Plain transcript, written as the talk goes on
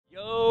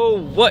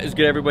What is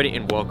good, everybody,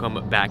 and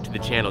welcome back to the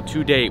channel.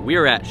 Today we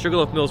are at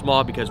Sugarloaf Mills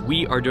Mall because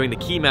we are doing the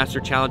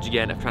Keymaster challenge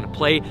again of trying to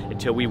play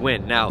until we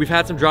win. Now, we've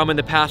had some drama in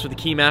the past with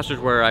the Keymasters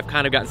where I've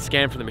kind of gotten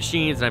scammed from the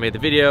machines and I made the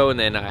video and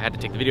then I had to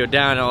take the video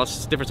down and all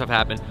this different stuff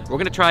happened. We're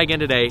gonna try again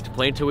today to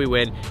play until we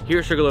win here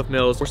at Sugarloaf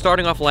Mills. We're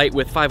starting off light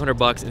with 500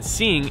 bucks and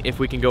seeing if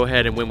we can go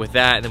ahead and win with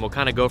that, and then we'll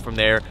kind of go from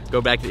there,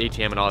 go back to the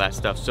ATM and all that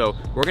stuff. So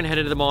we're gonna head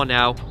into the mall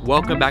now.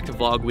 Welcome back to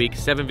vlog week.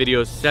 7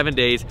 videos, 7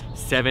 days,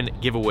 7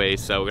 giveaways.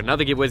 So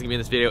another giveaway is gonna be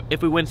in this video.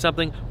 If we win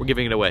something, we're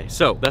giving it away.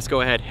 So let's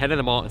go ahead, head in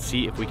the mall and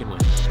see if we can win.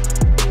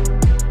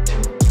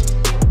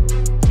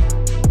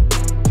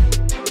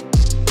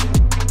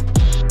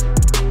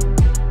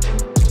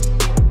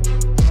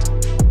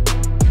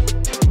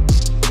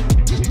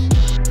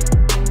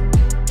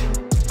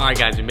 Alright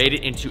guys, we made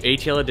it into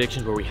ATL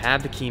Addictions where we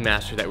have the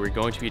Keymaster that we're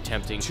going to be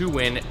attempting to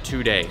win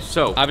today.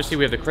 So obviously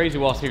we have the crazy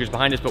wall sneakers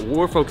behind us, but what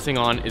we're focusing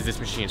on is this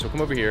machine. So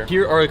come over here.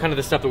 Here are kind of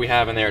the stuff that we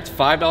have in there. It's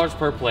 $5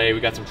 per play. We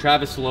got some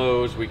Travis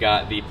Lowe's, we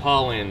got the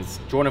Pollins,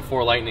 Jordan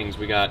 4 Lightnings,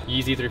 we got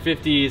Yeezy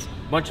 350s,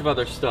 a bunch of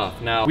other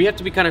stuff. Now we have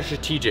to be kind of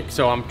strategic.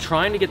 So I'm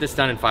trying to get this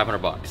done in 500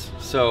 bucks.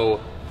 So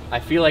I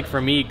feel like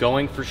for me,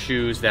 going for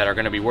shoes that are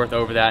gonna be worth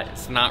over that,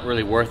 it's not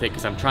really worth it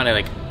because I'm trying to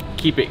like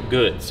keep it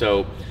good.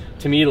 So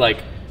to me,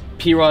 like,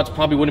 P-Rods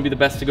probably wouldn't be the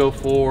best to go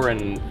for,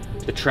 and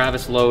the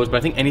Travis Lowe's, but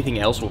I think anything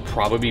else will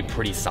probably be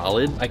pretty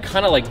solid. I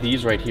kind of like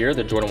these right here,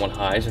 the Jordan 1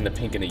 highs in the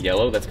pink and the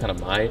yellow. That's kind of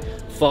my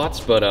thoughts,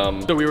 but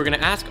so we were gonna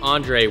ask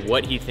Andre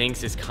what he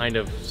thinks is kind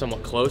of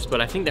somewhat close,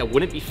 but I think that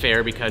wouldn't be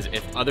fair because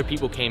if other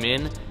people came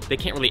in, they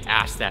can't really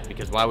ask that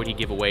because why would he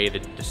give away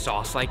the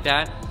sauce like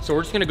that? So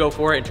we're just gonna go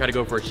for it and try to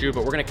go for a shoe,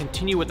 but we're gonna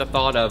continue with the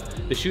thought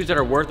of the shoes that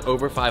are worth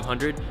over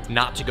 500,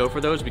 not to go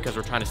for those because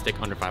we're trying to stick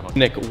under 500.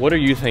 Nick, what are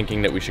you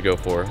thinking that we should go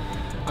for?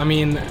 I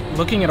mean,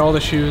 looking at all the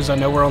shoes, I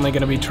know we're only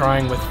going to be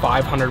trying with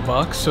 500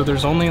 bucks, so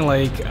there's only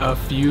like a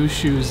few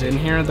shoes in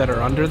here that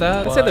are under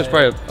that. I'd say there's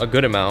probably a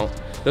good amount.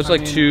 Those are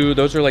like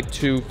those are like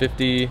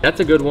 250. That's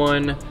a good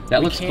one.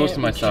 That looks close to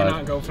my size. We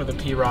cannot go for the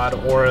P-Rod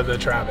or the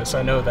Travis,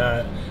 I know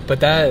that.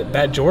 But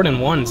that Jordan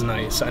 1's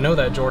nice. I know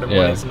that Jordan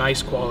 1 is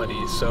nice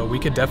quality, so we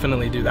could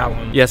definitely do that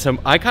one. Yeah, so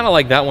I kind of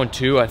like that one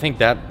too. I think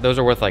that those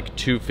are worth like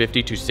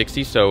 250,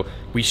 260, so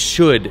we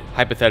should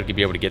hypothetically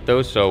be able to get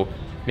those. So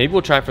maybe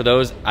we'll try for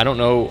those. I don't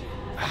know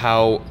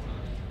how.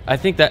 I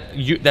think that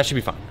that should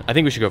be fine. I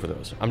think we should go for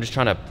those. I'm just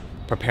trying to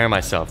prepare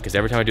myself because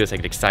every time I do this, I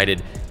get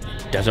excited.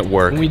 It doesn't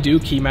work. When we do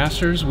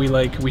Keymasters,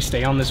 we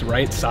stay on this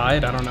right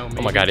side. I don't know.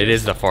 Oh my God, it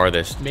is the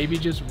farthest. Maybe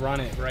just run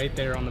it right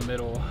there on the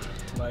middle.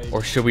 Like,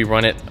 or should we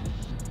run it?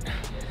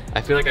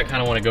 I feel like I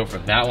kind of want to go for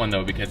that one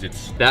though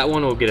because that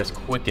one will get us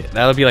quickest.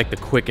 That'll be like the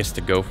quickest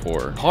to go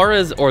for.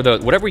 Parras or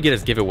whatever we get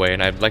as giveaway,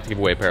 and I'd like to give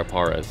away a pair of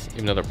Parras,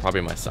 even though they're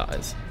probably my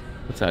size.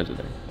 What size are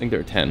they? I think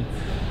they're 10.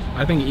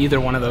 I think either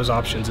one of those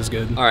options is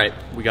good. All right,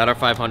 we got our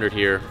 500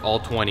 here, all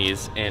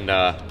 20s, and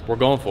we're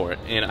going for it.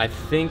 And I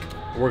think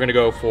we're gonna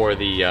go for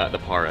the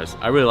Parras.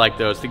 I really like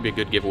those. I think it'd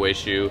be a good giveaway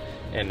shoe,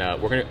 and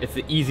it's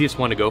the easiest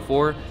one to go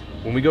for.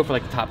 When we go for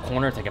like the top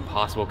corner, it's like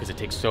impossible because it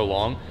takes so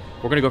long.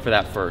 We're gonna go for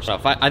that first.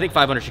 I think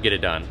 500 should get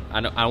it done.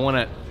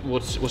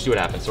 We'll see what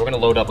happens. So we're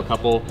gonna load up a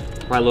couple,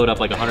 probably load up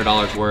like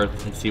 $100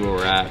 worth and see where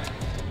we're at.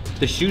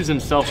 The shoes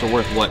themselves are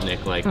worth what,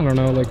 Nick? Like, I don't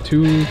know, like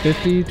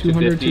 250,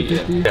 200,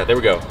 250? Yeah, there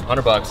we go,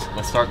 100 bucks.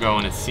 Let's start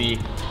going and see.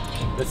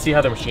 Let's see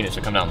how the machine is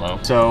to come down low.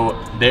 So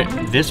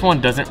this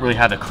one doesn't really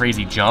have a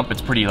crazy jump.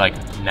 It's pretty like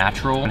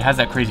natural. When it has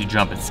that crazy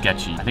jump, it's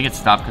sketchy. I think it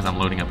stopped because I'm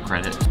loading up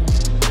credit.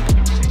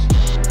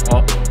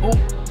 Oh,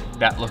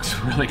 that looks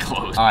really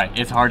close. All right,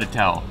 it's hard to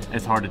tell.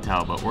 It's hard to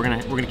tell, but we're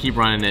gonna keep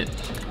running it.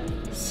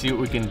 See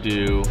what we can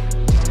do.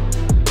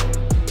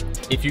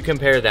 If you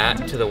compare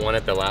that to the one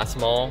at the last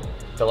mall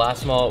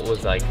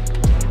was like,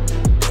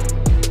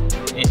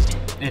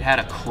 it had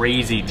a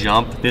crazy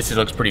jump. This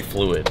looks pretty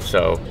fluid,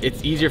 so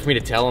it's easier for me to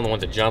tell on the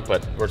ones that jump,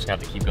 but we're just gonna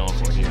have to keep going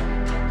for it here.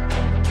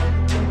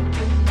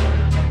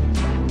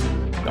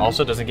 It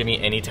also doesn't give me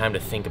any time to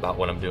think about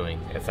what I'm doing.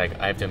 It's like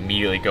I have to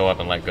immediately go up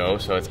and let go,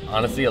 so it's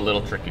honestly a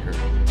little trickier.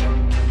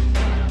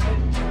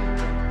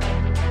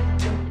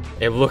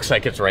 It looks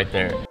like it's right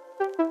there.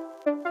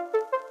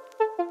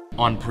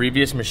 On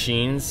previous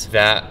machines,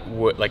 that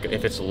would, like,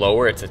 if it's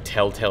lower, it's a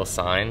telltale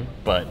sign,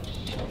 but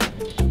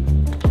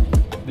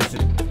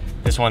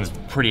this one's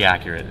pretty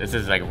accurate. This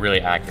is like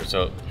really accurate.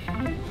 So,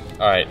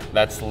 all right,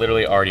 that's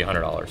literally already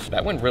 $100.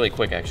 That went really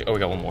quick, actually. Oh, we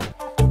got one more.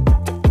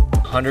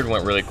 100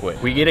 went really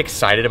quick. We get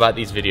excited about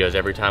these videos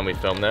every time we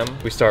film them.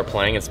 We start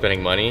playing and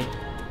spending money,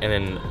 and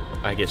then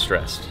I get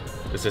stressed.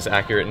 Is this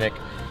accurate, Nick?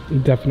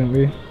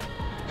 Definitely.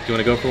 Do you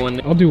want to go for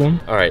one? I'll do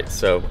one. All right,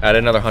 so add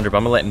another 100, but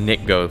I'm gonna let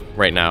Nick go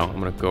right now. I'm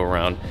gonna go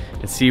around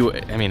and see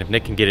what, I mean, if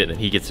Nick can get it, then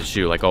he gets the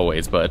shoe like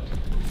always, but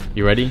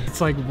you ready?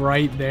 It's like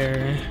right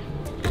there.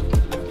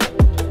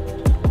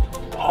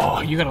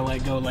 Oh, you gotta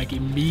let go like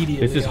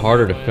immediately. This is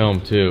harder to film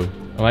too.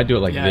 I might do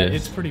it like this. Yeah,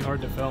 it's pretty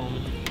hard to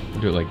film.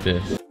 I'll do it like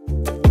this. You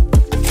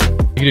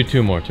can do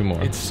two more.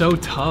 It's so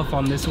tough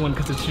on this one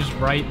because it's just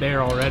right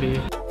there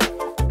already.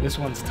 This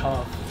one's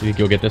tough. You think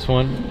you'll get this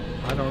one?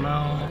 I don't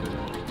know.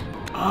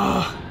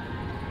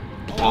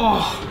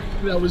 Oh,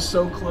 that was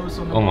so close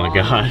on the Oh my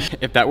bottom. gosh.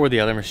 If that were the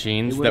other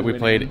machines that we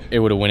played, it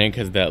would have went in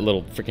because that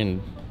little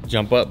freaking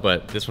jump up,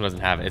 but this one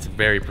doesn't have it. It's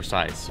very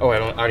precise. Oh, I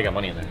already got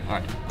money in there. All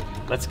right,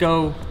 let's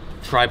go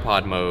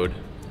tripod mode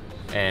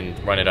and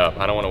run it up.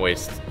 I don't want to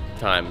waste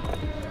time.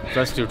 So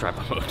let's do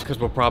tripod mode because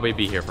we'll probably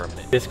be here for a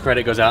minute. This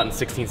credit goes out in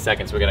 16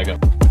 seconds. We're gonna go.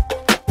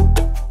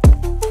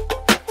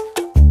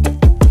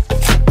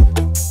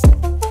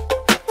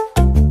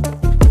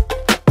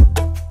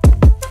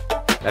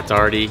 That's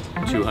already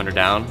 200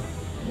 down.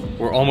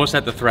 We're almost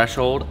at the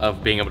threshold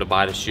of being able to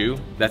buy the shoe.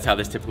 That's how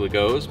this typically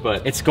goes,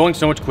 but it's going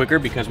so much quicker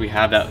because we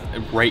have that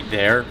right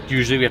there.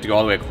 Usually we have to go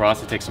all the way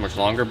across. It takes so much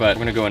longer, but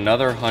we're gonna go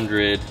another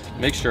 100.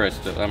 Make sure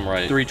I'm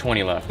right.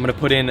 320 left. I'm gonna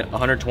put in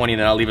 120 and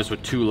then I'll leave us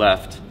with 2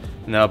 left.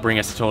 And that'll bring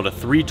us a total of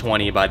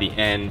 320 by the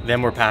end.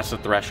 Then we're past the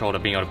threshold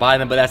of being able to buy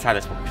them, but that's how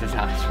this works. That's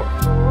how this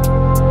works.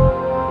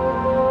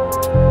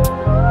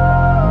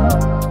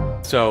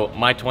 So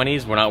my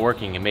 20s were not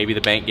working, and maybe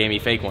the bank gave me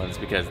fake ones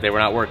because they were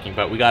not working,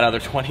 but we got other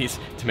 20s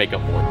to make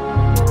up for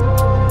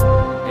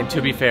it. And to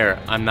be fair,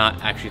 I'm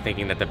not actually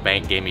thinking that the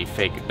bank gave me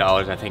fake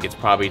dollars. I think it's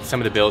probably some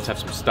of the bills have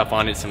some stuff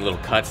on it, some little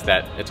cuts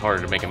that it's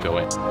harder to make them go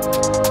in.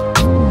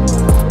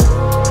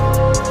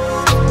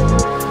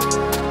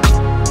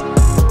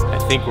 I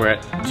think we're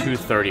at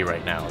 230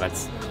 right now.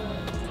 That's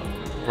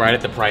right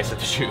at the price of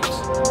the shoes.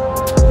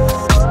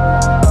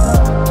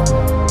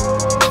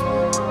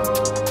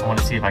 I want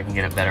to see if I can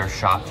get a better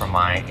shot from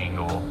my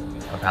angle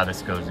of how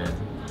this goes in.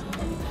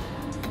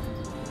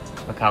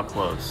 Look how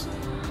close.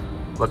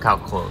 Look how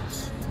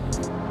close.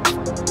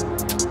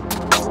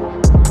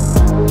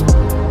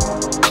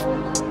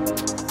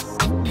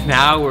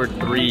 Now we're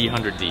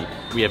 300 deep.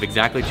 We have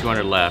exactly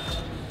 200 left.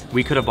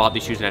 We could have bought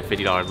these shoes and had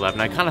 $50 left.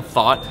 And I kind of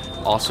thought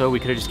also we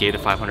could have just gave the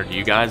 500 to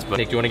you guys, but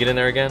Nick, do you want to get in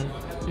there again?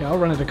 Yeah, I'll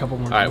run it a couple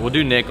more. All right, we'll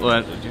do Nick. You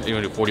want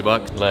to do 40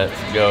 bucks?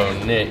 Let's go,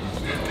 Nick.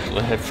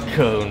 Let's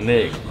go,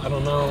 Nick. I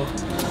don't know.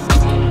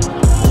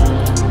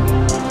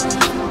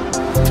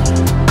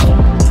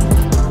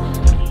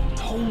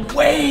 No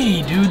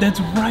way, dude. That's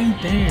right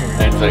there.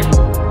 That's like,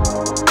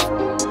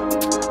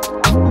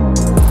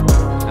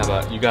 how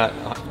about you got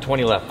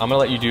 20 left? I'm gonna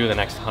let you do the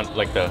next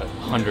like the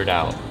 100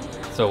 out.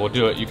 So we'll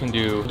do it. You can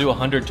do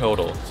 100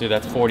 total. See,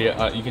 that's 40.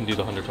 You can do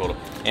the 100 total.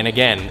 And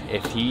again,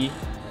 if he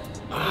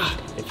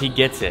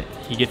gets it,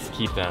 he gets to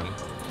keep them.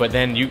 But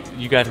then you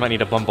guys might need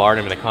to bombard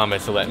him in the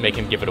comments to make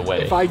him give it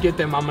away. If I get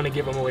them, I'm gonna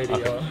give them away to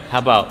you. How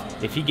about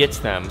if he gets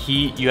them,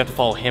 you have to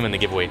follow him in the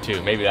giveaway too.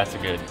 Maybe that's a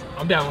good.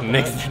 I'm down with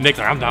that. Nick's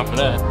like, I'm down for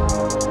that.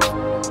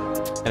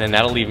 And then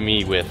that'll leave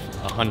me with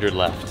 100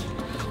 left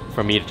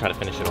for me to try to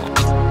finish it all.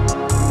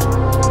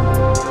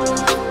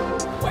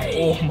 Wait.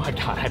 Oh my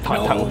god, I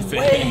thought that was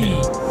it.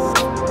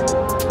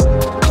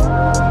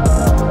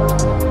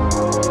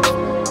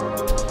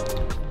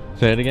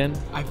 Say it again.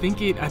 I think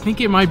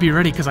it might be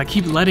ready because I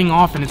keep letting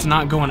off and it's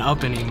not going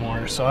up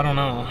anymore. So I don't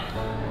know.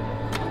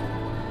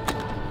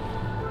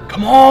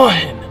 Come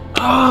on!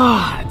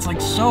 Ah, it's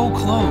like so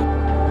close.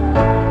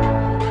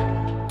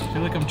 I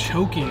feel like I'm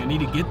choking. I need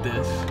to get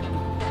this. Is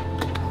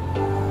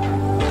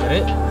that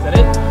it? Is that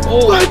it?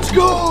 Oh! Let's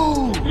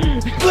go!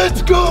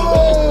 Let's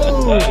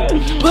go!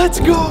 Let's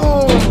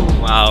go!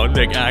 Wow,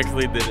 Nick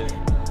actually did it.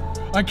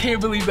 I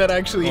can't believe that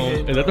actually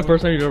hit. Is that the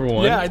first time you've ever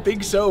won? Yeah, I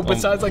think so.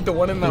 Besides like the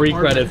one in that 3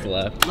 part. credits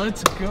left.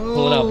 Let's go.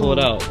 Pull it out, pull it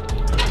out.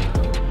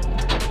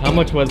 How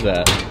much was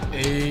that?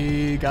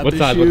 Hey, got what the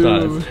size, shoe.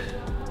 what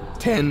size?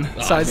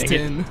 10, size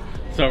 10.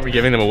 So are we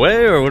giving them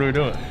away or what are we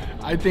doing?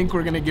 I think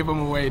we're gonna give them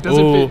away. It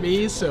doesn't fit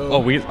me, so.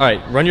 Oh, all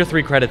right, run your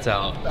 3 credits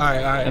out. All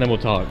right. And then we'll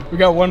talk. We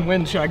got 1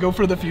 win. Should I go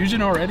for the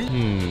fusion already?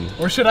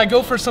 Or should I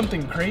go for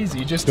something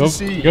crazy just to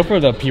see? Go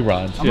for the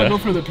P-rods. I'm gonna go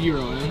for the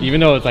P-rod.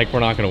 Even though it's like we're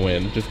not gonna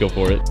win, just go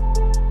for it.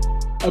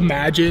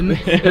 Imagine.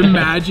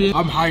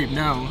 I'm hyped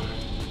now.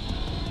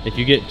 If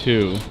you get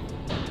 2,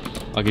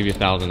 I'll give you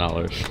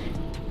 $1,000.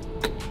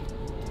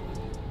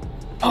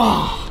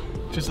 Oh,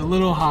 just a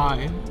little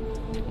high.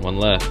 1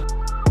 left.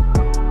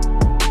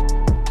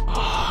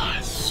 Oh,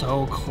 it's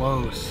so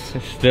close.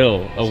 It's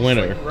still a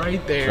winner. Like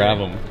right there. Grab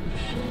them.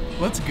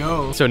 Let's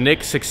go. So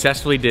Nick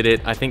successfully did it.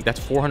 I think that's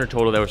 400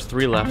 total. There was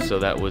 3 left, so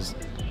that was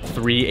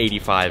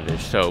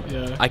 385-ish. So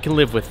yeah. I can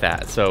live with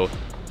that. So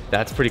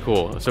that's pretty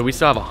cool. So we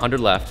still have 100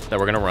 left that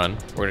we're gonna run.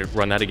 We're gonna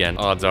run that again.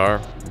 Odds are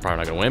I'm probably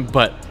not gonna win,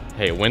 but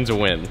hey, a win's a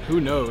win. Who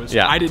knows?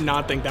 Yeah. I did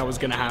not think that was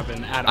gonna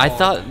happen at all. I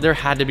thought there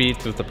had to be,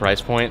 with the price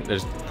point,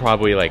 there's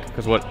probably like,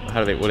 because what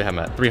do they have them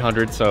at?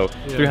 300, so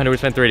yeah. 300, we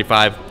spent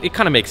 385. It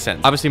kind of makes sense.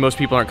 Obviously, most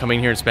people aren't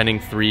coming here and spending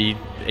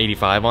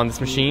 385 on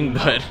this machine,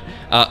 but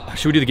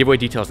should we do the giveaway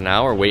details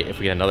now or wait if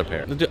we get another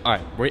pair? All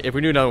right, if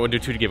we do another, we'll do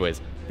 2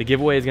 giveaways. The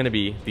giveaway is gonna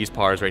be these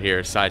Parras right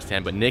here, size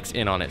 10, but Nick's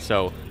in on it,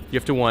 so you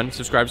have to 1,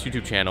 subscribe to his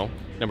YouTube channel.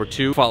 Number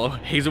 2, follow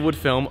Hazelwood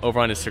Film over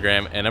on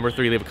Instagram. And number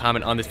 3, leave a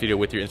comment on this video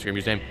with your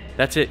Instagram username.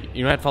 That's it.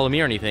 You don't have to follow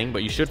me or anything,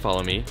 but you should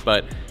follow me.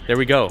 But there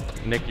we go.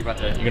 Nick, you're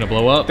gonna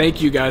blow up.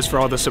 Thank you guys for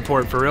all the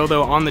support, for real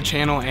though, on the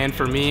channel and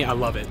for me. I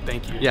love it.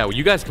 Thank you. Yeah, well,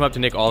 you guys come up to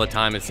Nick all the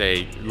time and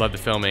say, love the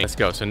filming. Let's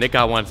go. So Nick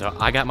got one, so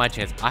I got my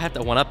chance. I have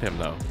to one up him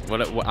though.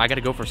 What I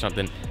gotta go for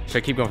something. Should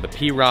I keep going for the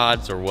P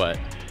rods or what?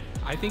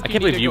 I can't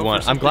believe you won.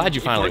 I'm glad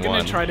you finally won. If we're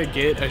gonna try to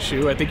get a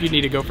shoe, I think you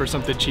need to go for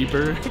something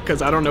cheaper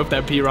because I don't know if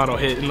that P-Rod will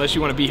hit unless you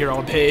want to be here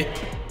all day.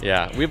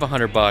 Yeah, we have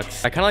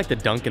 $100. I kind of like the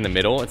dunk in the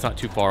middle. It's not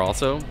too far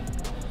also.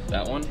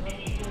 That one.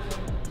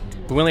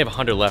 We only have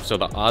 100 left, so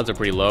the odds are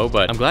pretty low,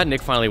 but I'm glad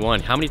Nick finally won.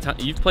 How many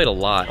times? You've played a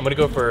lot. I'm gonna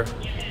go for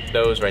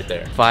those right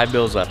there. 5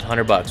 bills left,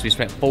 $100. We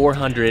spent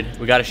 400.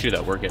 We got a shoe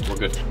though, we're good, we're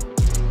good.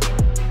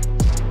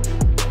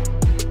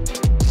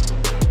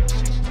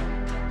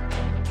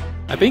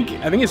 I think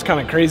it's kind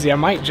of crazy. I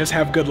might just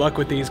have good luck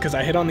with these because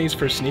I hit on these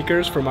for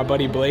sneakers for my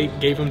buddy Blake,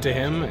 gave them to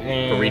him,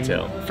 and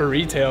for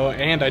retail,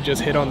 and I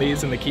just hit on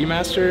these in the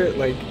Keymaster.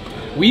 Like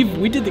we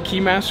did the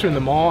Keymaster in the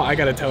mall. I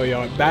gotta tell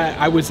y'all that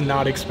I was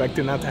not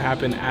expecting that to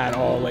happen at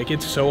all. Like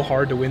it's so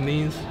hard to win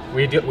these.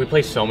 We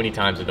play so many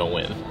times and don't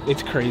win.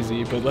 It's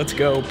crazy, but let's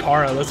go,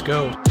 Parra. Let's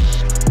go.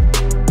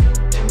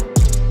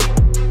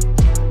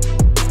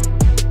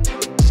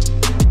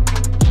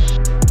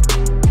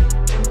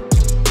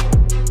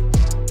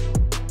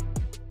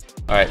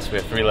 All right, so we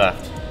have 3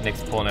 left.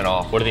 Nick's pulling it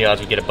off. What are the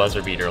odds we get a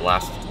buzzer beater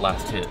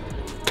last hit?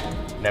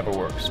 Never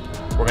works.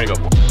 We're gonna go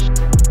for it.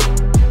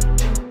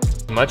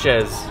 As much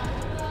as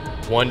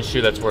one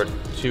shoe that's worth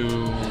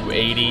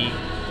 $280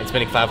 and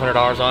spending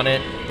 $500 on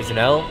it is an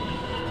L,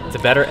 it's a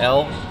better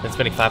L than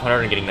spending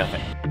 $500 and getting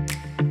nothing.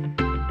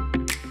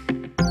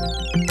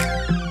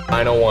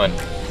 Final one.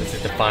 This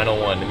is the final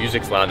one. The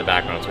music's loud in the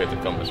background, so we have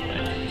to film this way.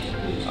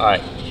 All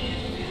right,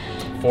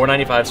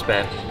 $495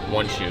 spent,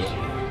 1 shoe.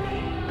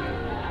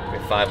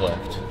 5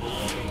 left.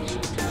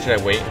 Should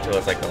I wait until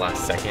it's like the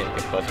last second? No,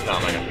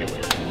 I'm not gonna wait.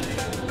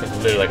 It's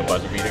literally like a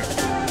buzzer beater.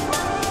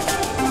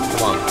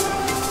 Come on.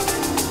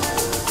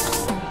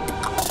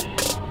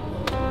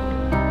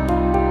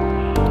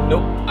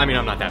 Nope. I mean,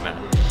 I'm not that mad.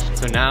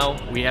 So now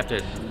we have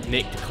to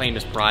Nick to claim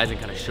this prize and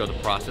kind of show the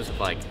process of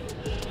like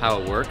how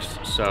it works.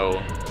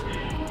 So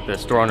the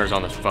store owner's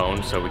on the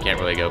phone, so we can't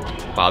really go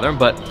bother him.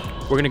 But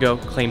we're gonna go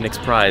claim Nick's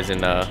prize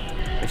and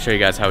show you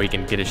guys how he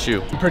can get his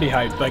shoe. I'm pretty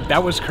hyped. Like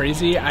that was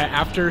crazy.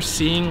 After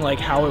seeing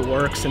like how it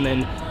works, and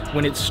then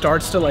when it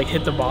starts to like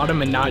hit the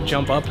bottom and not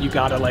jump up, you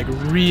gotta like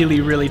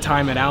really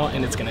time it out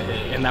and it's gonna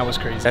hit, and that was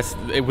crazy. That's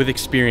with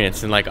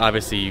experience, and like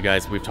obviously you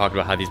guys, we've talked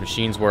about how these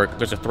machines work.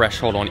 There's a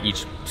threshold on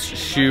each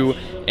shoe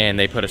and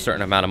they put a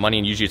certain amount of money,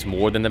 and usually it's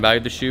more than the value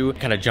of the shoe.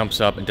 It kind of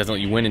jumps up and doesn't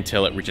let you win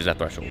until it reaches that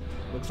threshold.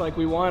 Looks like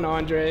we won,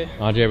 Andre.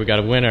 Andre, we got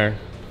a winner.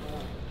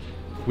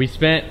 We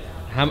spent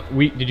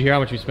did you hear how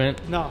much we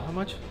spent? No, how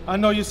much? I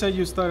know you said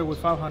you started with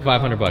 500.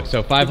 500 bucks.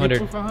 So 500. Did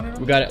you put 500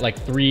 we got it like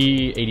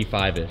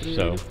 385-ish.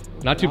 So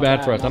not too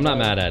bad for us. I'm not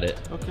mad at it.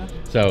 Okay.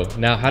 So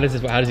now how does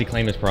he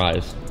claim his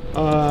prize?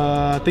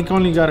 I think I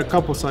only got a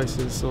couple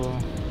sizes. So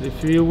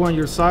if you want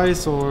your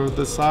size or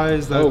the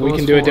size that we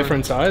can do a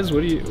different size.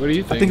 What do you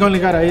think? I think I only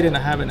got an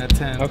 8.5 and a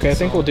 10. Okay, I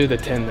think we'll do the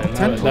 10 then.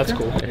 10? That's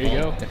cool. There you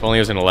go. If only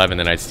it was an 11,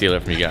 then I'd steal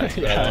it from you guys.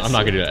 Yeah, I'm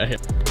not gonna do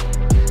that.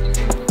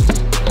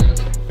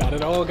 Got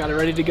it all, got it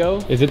ready to go.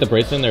 Is it the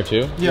bracelet in there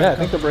too? Yeah, I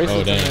think the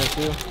bracelet's in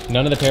there too.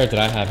 None of the pairs that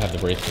I have the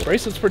bracelet.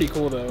 Bracelet's pretty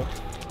cool though.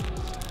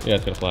 Yeah,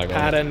 it's got a flag on it.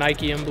 Had a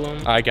Nike emblem.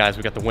 All right, guys,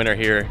 we got the winner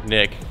here,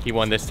 Nick. He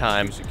won this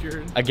time.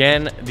 Secured.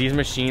 Again, these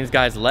machines,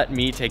 guys, let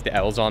me take the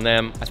L's on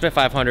them. I spent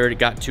 500,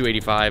 got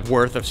 285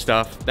 worth of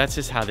stuff. That's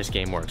just how this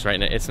game works,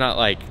 right? And it's not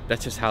like,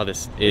 that's just how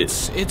this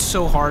is. It's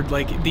so hard.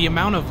 Like the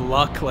amount of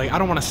luck, like I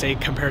don't want to say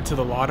compared to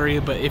the lottery,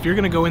 but if you're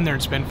gonna go in there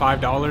and spend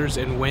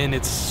 $5 and win,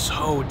 it's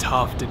so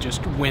tough to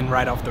just win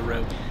right off the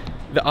rip.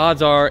 The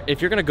odds are, if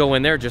you're gonna go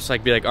in there, just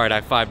like be like, all right, I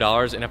have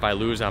 $5, and if I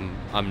lose, I'm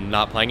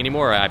not playing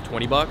anymore, or I have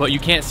 20 bucks. But you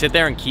can't sit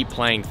there and keep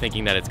playing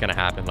thinking that it's gonna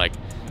happen. Like,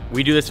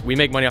 we do this, we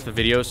make money off the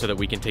videos so that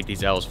we can take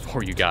these L's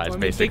for you guys,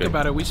 basically. Think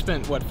about it, we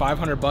spent, what,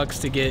 500 bucks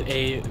to get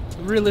a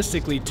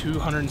realistically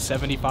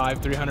 $275,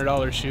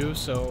 $300 shoe,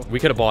 so. We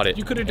could have bought it.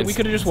 We could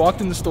have just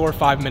walked in the store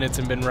 5 minutes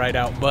and been right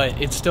out,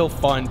 but it's still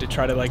fun to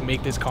try to like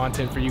make this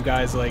content for you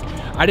guys. Like,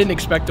 I didn't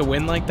expect to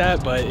win like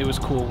that, but it was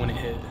cool when it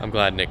hit. I'm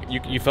glad, Nick.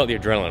 You felt the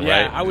adrenaline, right?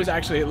 Yeah, I was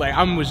actually, like,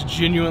 I was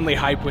genuinely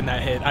hyped when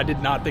that hit. I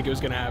did not think it was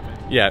gonna happen.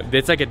 Yeah,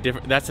 it's like a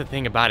different, that's the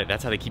thing about it.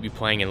 That's how they keep you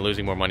playing and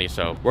losing more money.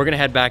 So we're gonna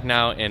head back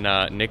now, and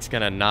Nick's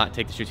gonna not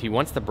take the shoes. He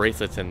wants the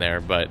bracelets in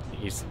there, but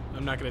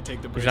I'm not gonna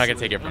take the bracelet. He's not gonna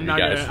take it from you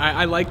guys.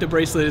 I like the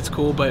bracelet, it's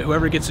cool, but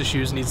whoever gets the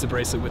shoes needs the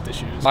bracelet with the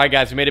shoes. All right,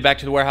 guys, we made it back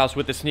to the warehouse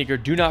with the sneaker.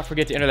 Do not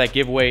forget to enter that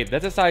giveaway.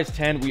 That's a size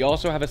 10. We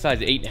also have a size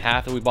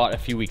 8.5 that we bought a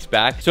few weeks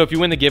back. So if you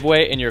win the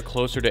giveaway and you're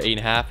closer to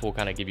 8.5, we'll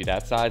kind of give you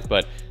that size,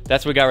 but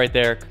that's what we got right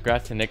there.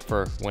 Congrats to Nick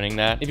for winning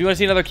that. If you want to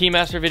see another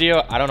Keymaster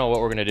video, I don't know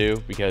what we're gonna do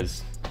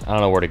because I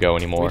don't know where to go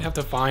anymore. We'd have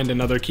to find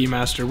another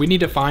Keymaster. We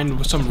need to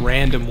find some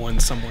random one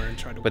somewhere and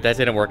try to. But that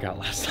didn't work out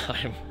last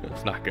time.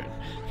 It's not good.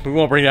 We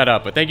won't bring that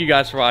up. But thank you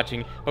guys for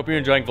watching. Hope you're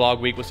enjoying Vlog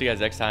Week. We'll see you guys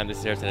next time. This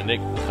is Harrison and Nick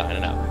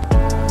signing out.